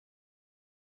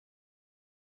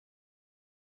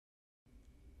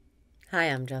Hi,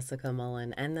 I'm Jessica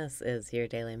Mullen, and this is your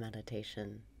daily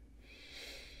meditation.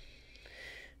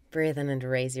 Breathe in and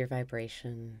raise your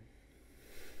vibration.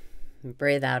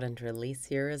 Breathe out and release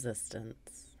your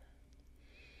resistance.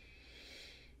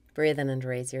 Breathe in and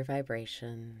raise your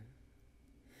vibration.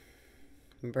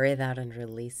 Breathe out and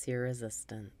release your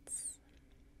resistance.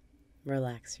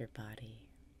 Relax your body.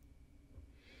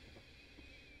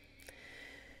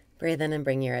 Breathe in and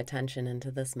bring your attention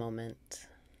into this moment.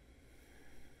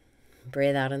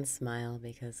 Breathe out and smile,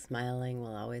 because smiling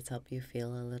will always help you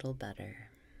feel a little better.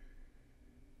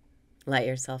 Let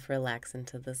yourself relax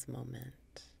into this moment.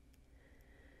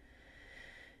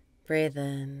 Breathe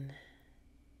in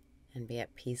and be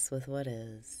at peace with what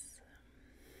is.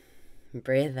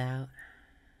 Breathe out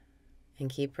and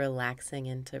keep relaxing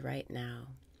into right now.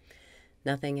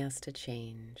 Nothing has to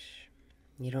change.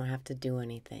 You don't have to do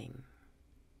anything.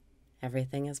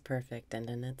 Everything is perfect and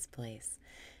in its place,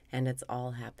 and it's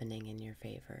all happening in your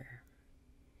favor.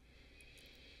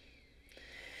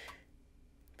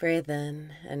 Breathe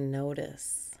in and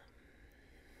notice.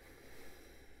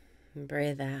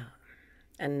 Breathe out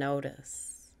and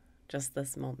notice just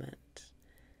this moment.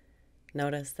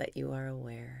 Notice that you are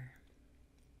aware.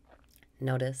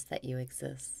 Notice that you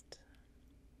exist.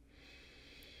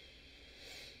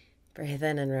 Breathe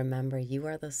in and remember you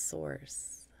are the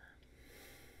source.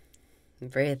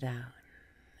 Breathe out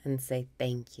and say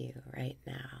thank you right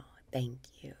now. Thank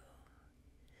you.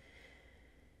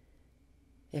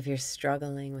 If you're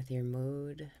struggling with your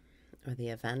mood or the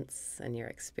events in your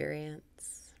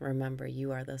experience, remember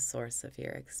you are the source of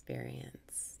your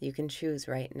experience. You can choose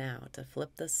right now to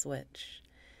flip the switch,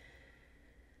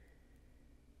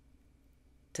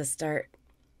 to start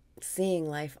seeing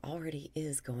life already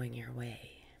is going your way.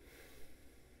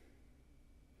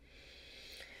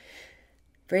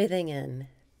 Breathing in,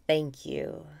 thank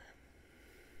you.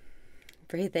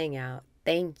 Breathing out,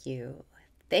 thank you.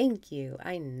 Thank you.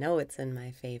 I know it's in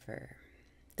my favor.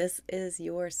 This is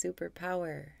your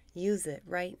superpower. Use it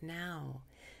right now.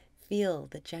 Feel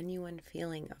the genuine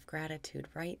feeling of gratitude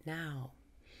right now.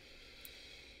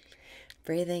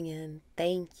 Breathing in,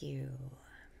 thank you.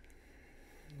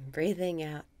 Breathing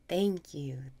out, thank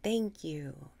you. Thank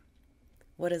you.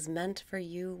 What is meant for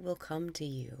you will come to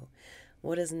you.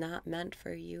 What is not meant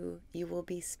for you, you will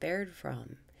be spared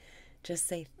from. Just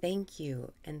say thank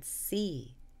you and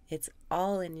see. It's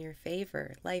all in your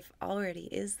favor. Life already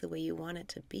is the way you want it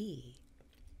to be.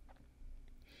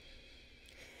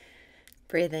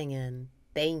 Breathing in,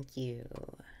 thank you.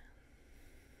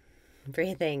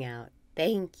 Breathing out,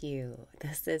 thank you.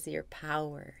 This is your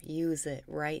power. Use it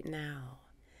right now.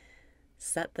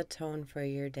 Set the tone for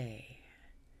your day.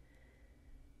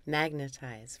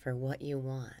 Magnetize for what you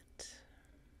want.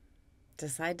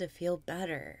 Decide to feel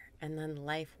better, and then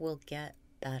life will get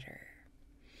better.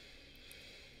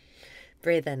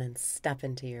 Breathe in and step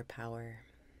into your power.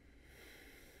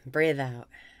 Breathe out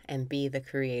and be the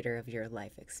creator of your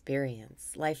life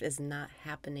experience. Life is not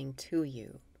happening to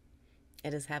you.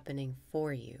 It is happening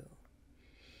for you.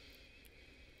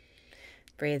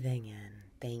 Breathing in,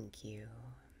 thank you.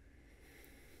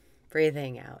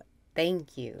 Breathing out,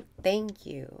 thank you, thank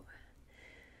you.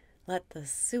 Let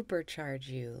this supercharge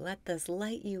you. Let this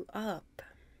light you up.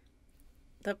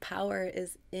 The power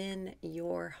is in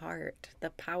your heart.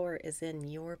 The power is in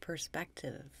your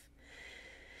perspective.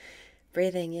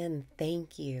 Breathing in,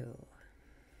 thank you.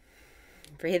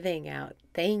 Breathing out,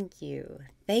 thank you,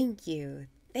 thank you,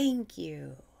 thank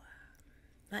you.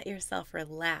 Let yourself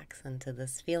relax into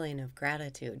this feeling of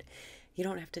gratitude. You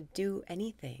don't have to do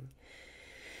anything.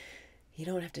 You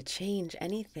don't have to change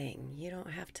anything. You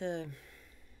don't have to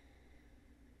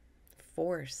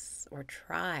force or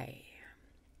try.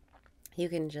 You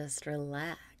can just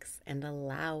relax and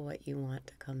allow what you want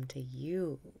to come to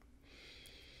you.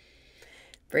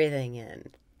 Breathing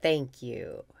in, thank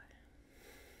you.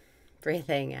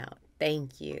 Breathing out,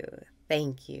 thank you.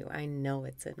 Thank you. I know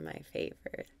it's in my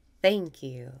favor. Thank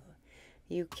you.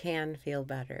 You can feel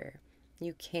better.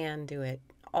 You can do it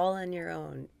all on your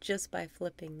own just by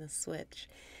flipping the switch.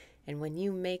 And when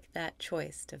you make that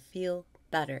choice to feel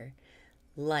better,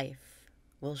 life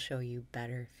will show you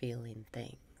better feeling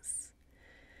things.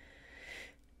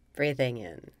 Breathing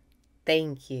in,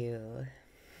 thank you.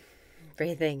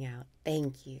 Breathing out,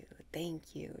 thank you,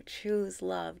 thank you. Choose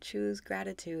love, choose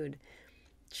gratitude,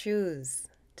 choose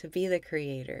to be the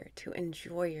creator, to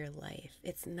enjoy your life.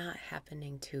 It's not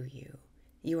happening to you.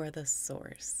 You are the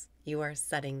source. You are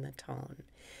setting the tone.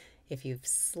 If you've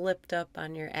slipped up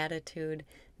on your attitude,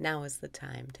 now is the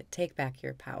time to take back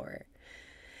your power.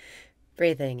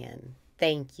 Breathing in,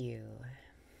 thank you.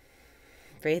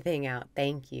 Breathing out,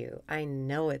 thank you. I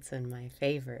know it's in my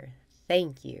favor.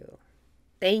 Thank you.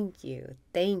 Thank you.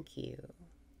 Thank you.